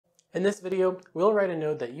In this video, we'll write a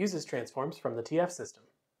node that uses transforms from the TF system.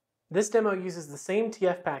 This demo uses the same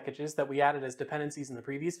TF packages that we added as dependencies in the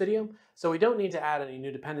previous video, so we don't need to add any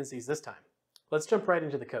new dependencies this time. Let's jump right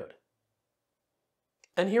into the code.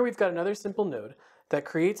 And here we've got another simple node that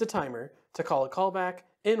creates a timer to call a callback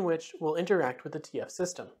in which we'll interact with the TF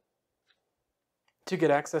system. To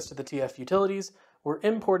get access to the TF utilities, we're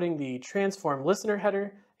importing the transform listener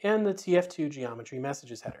header and the TF2 geometry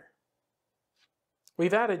messages header.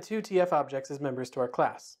 We've added two TF objects as members to our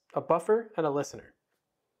class, a buffer and a listener.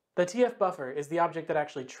 The TF buffer is the object that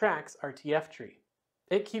actually tracks our TF tree.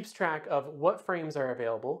 It keeps track of what frames are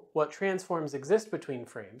available, what transforms exist between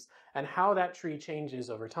frames, and how that tree changes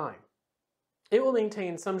over time. It will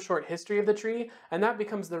maintain some short history of the tree, and that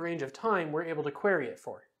becomes the range of time we're able to query it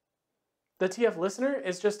for. The TF listener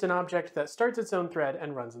is just an object that starts its own thread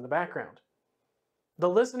and runs in the background. The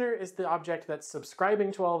listener is the object that's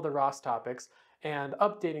subscribing to all of the ROS topics and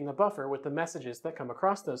updating the buffer with the messages that come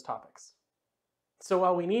across those topics. So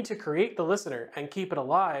while we need to create the listener and keep it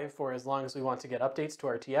alive for as long as we want to get updates to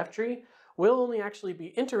our TF tree, we'll only actually be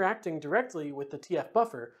interacting directly with the TF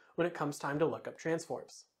buffer when it comes time to look up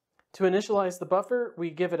transforms. To initialize the buffer,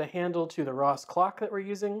 we give it a handle to the ROS clock that we're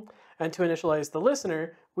using, and to initialize the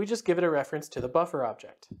listener, we just give it a reference to the buffer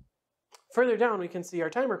object. Further down, we can see our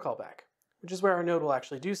timer callback, which is where our node will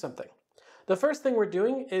actually do something. The first thing we're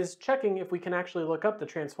doing is checking if we can actually look up the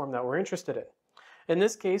transform that we're interested in. In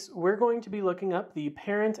this case, we're going to be looking up the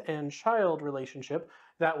parent and child relationship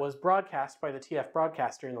that was broadcast by the TF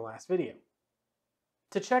broadcaster in the last video.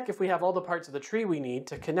 To check if we have all the parts of the tree we need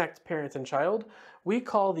to connect parent and child, we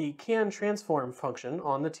call the canTransform function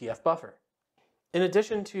on the TF buffer. In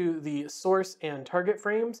addition to the source and target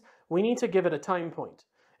frames, we need to give it a time point.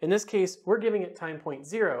 In this case, we're giving it time point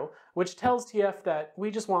 0, which tells TF that we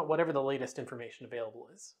just want whatever the latest information available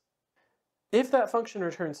is. If that function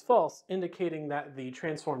returns false, indicating that the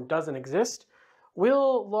transform doesn't exist,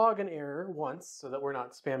 we'll log an error once so that we're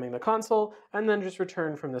not spamming the console, and then just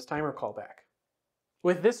return from this timer callback.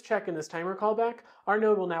 With this check in this timer callback, our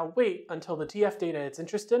node will now wait until the TF data it's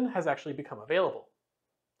interested in has actually become available.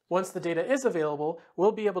 Once the data is available,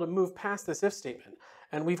 we'll be able to move past this if statement,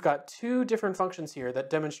 and we've got two different functions here that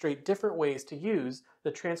demonstrate different ways to use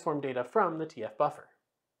the transform data from the TF buffer.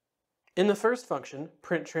 In the first function,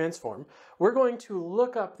 printTransform, we're going to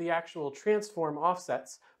look up the actual transform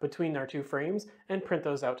offsets between our two frames and print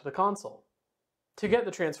those out to the console. To get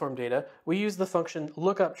the transform data, we use the function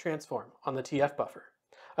lookupTransform on the TF buffer.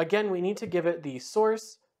 Again, we need to give it the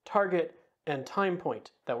source, target, and time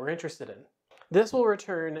point that we're interested in. This will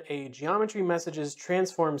return a geometry messages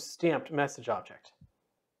transform stamped message object.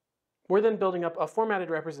 We're then building up a formatted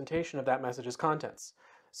representation of that message's contents.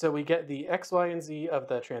 So we get the X, Y, and Z of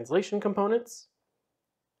the translation components,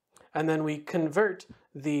 and then we convert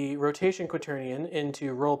the rotation quaternion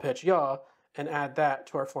into roll, pitch, yaw, and add that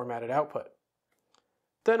to our formatted output.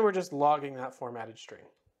 Then we're just logging that formatted string.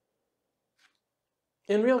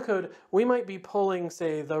 In real code, we might be pulling,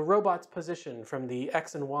 say, the robot's position from the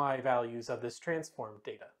X and Y values of this transform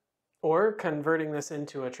data, or converting this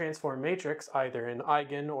into a transform matrix either in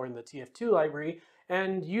eigen or in the TF2 library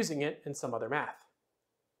and using it in some other math.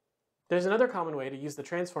 There's another common way to use the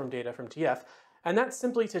transform data from TF, and that's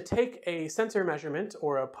simply to take a sensor measurement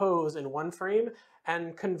or a pose in one frame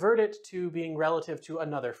and convert it to being relative to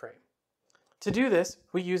another frame. To do this,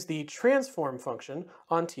 we use the transform function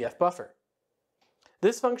on TF buffer.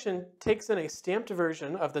 This function takes in a stamped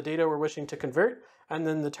version of the data we're wishing to convert, and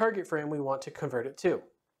then the target frame we want to convert it to.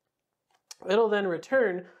 It'll then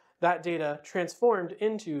return that data transformed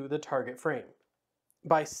into the target frame.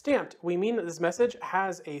 By stamped, we mean that this message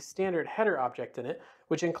has a standard header object in it,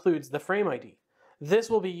 which includes the frame ID. This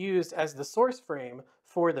will be used as the source frame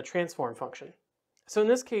for the transform function. So in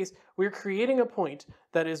this case, we're creating a point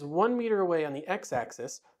that is 1 meter away on the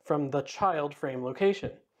x-axis from the child frame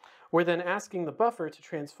location. We're then asking the buffer to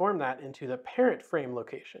transform that into the parent frame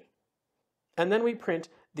location. And then we print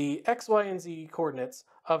the x, y, and z coordinates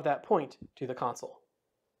of that point to the console.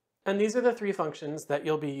 And these are the three functions that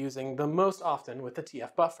you'll be using the most often with the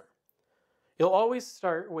TF buffer. You'll always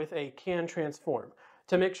start with a canTransform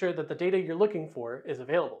to make sure that the data you're looking for is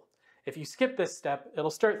available. If you skip this step,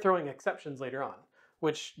 it'll start throwing exceptions later on,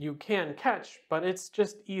 which you can catch, but it's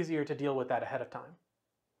just easier to deal with that ahead of time.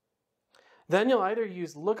 Then you'll either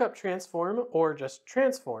use lookupTransform or just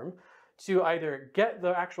transform to either get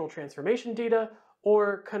the actual transformation data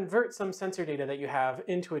or convert some sensor data that you have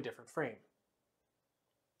into a different frame.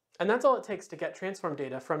 And that's all it takes to get transform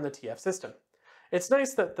data from the TF system. It's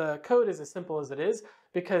nice that the code is as simple as it is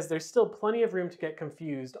because there's still plenty of room to get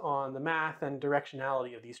confused on the math and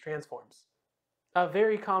directionality of these transforms. A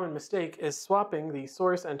very common mistake is swapping the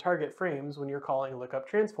source and target frames when you're calling lookup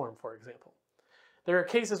transform, for example. There are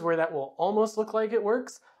cases where that will almost look like it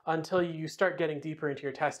works until you start getting deeper into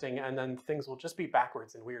your testing, and then things will just be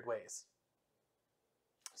backwards in weird ways.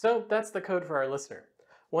 So that's the code for our listener.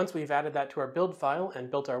 Once we've added that to our build file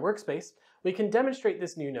and built our workspace, we can demonstrate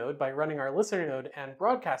this new node by running our listener node and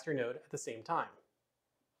broadcaster node at the same time.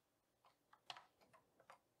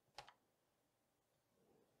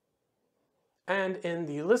 And in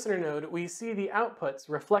the listener node, we see the outputs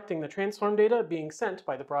reflecting the transform data being sent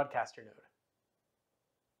by the broadcaster node.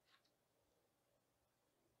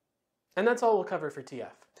 And that's all we'll cover for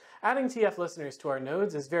TF. Adding TF listeners to our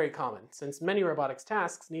nodes is very common, since many robotics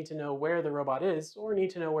tasks need to know where the robot is or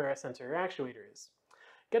need to know where a sensor or actuator is.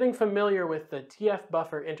 Getting familiar with the TF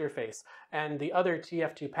buffer interface and the other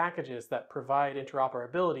TF2 packages that provide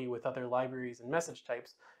interoperability with other libraries and message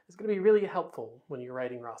types is going to be really helpful when you're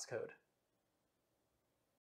writing ROS code.